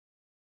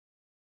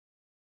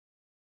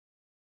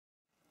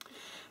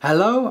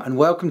Hello and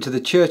welcome to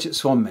the church at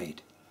SwanMead.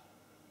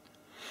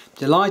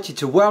 Delighted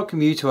to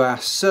welcome you to our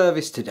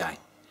service today,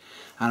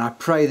 and I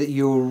pray that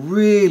you will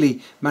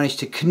really manage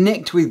to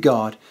connect with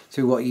God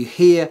through what you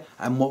hear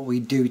and what we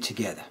do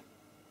together.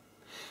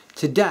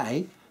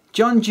 Today,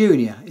 John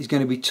Jr. is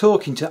going to be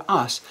talking to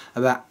us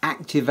about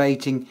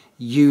activating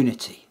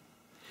unity,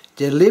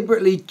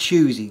 deliberately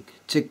choosing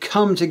to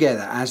come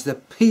together as the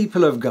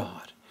people of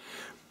God,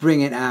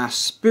 bringing our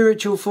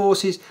spiritual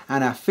forces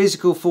and our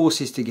physical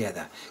forces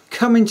together,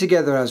 coming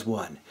together as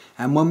one.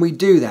 And when we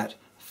do that,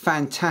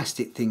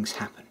 fantastic things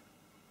happen.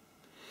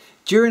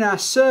 During our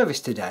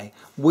service today,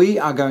 we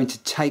are going to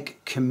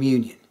take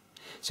communion.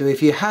 So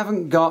if you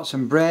haven't got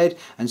some bread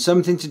and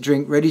something to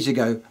drink ready to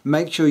go,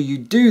 make sure you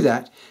do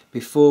that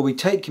before we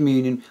take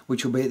communion,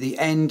 which will be at the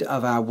end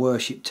of our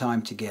worship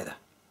time together.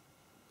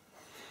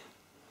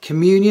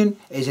 Communion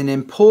is an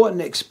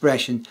important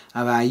expression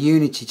of our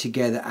unity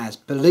together as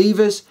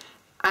believers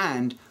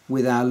and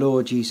with our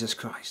Lord Jesus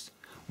Christ.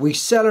 We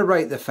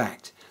celebrate the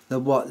fact that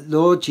what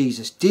Lord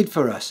Jesus did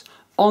for us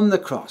on the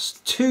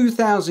cross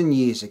 2,000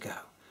 years ago,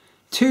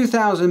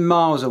 2,000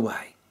 miles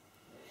away,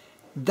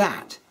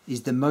 that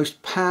is the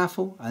most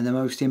powerful and the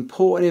most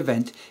important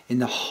event in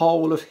the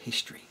whole of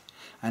history.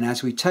 And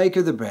as we take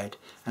of the bread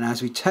and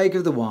as we take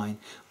of the wine,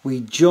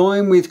 we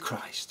join with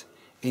Christ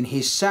in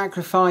his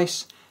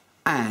sacrifice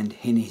and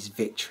in his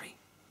victory.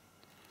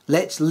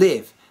 Let's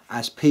live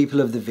as people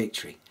of the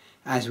victory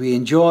as we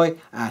enjoy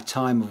our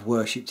time of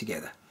worship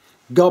together.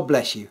 God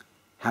bless you.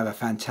 Have a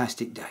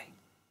fantastic day.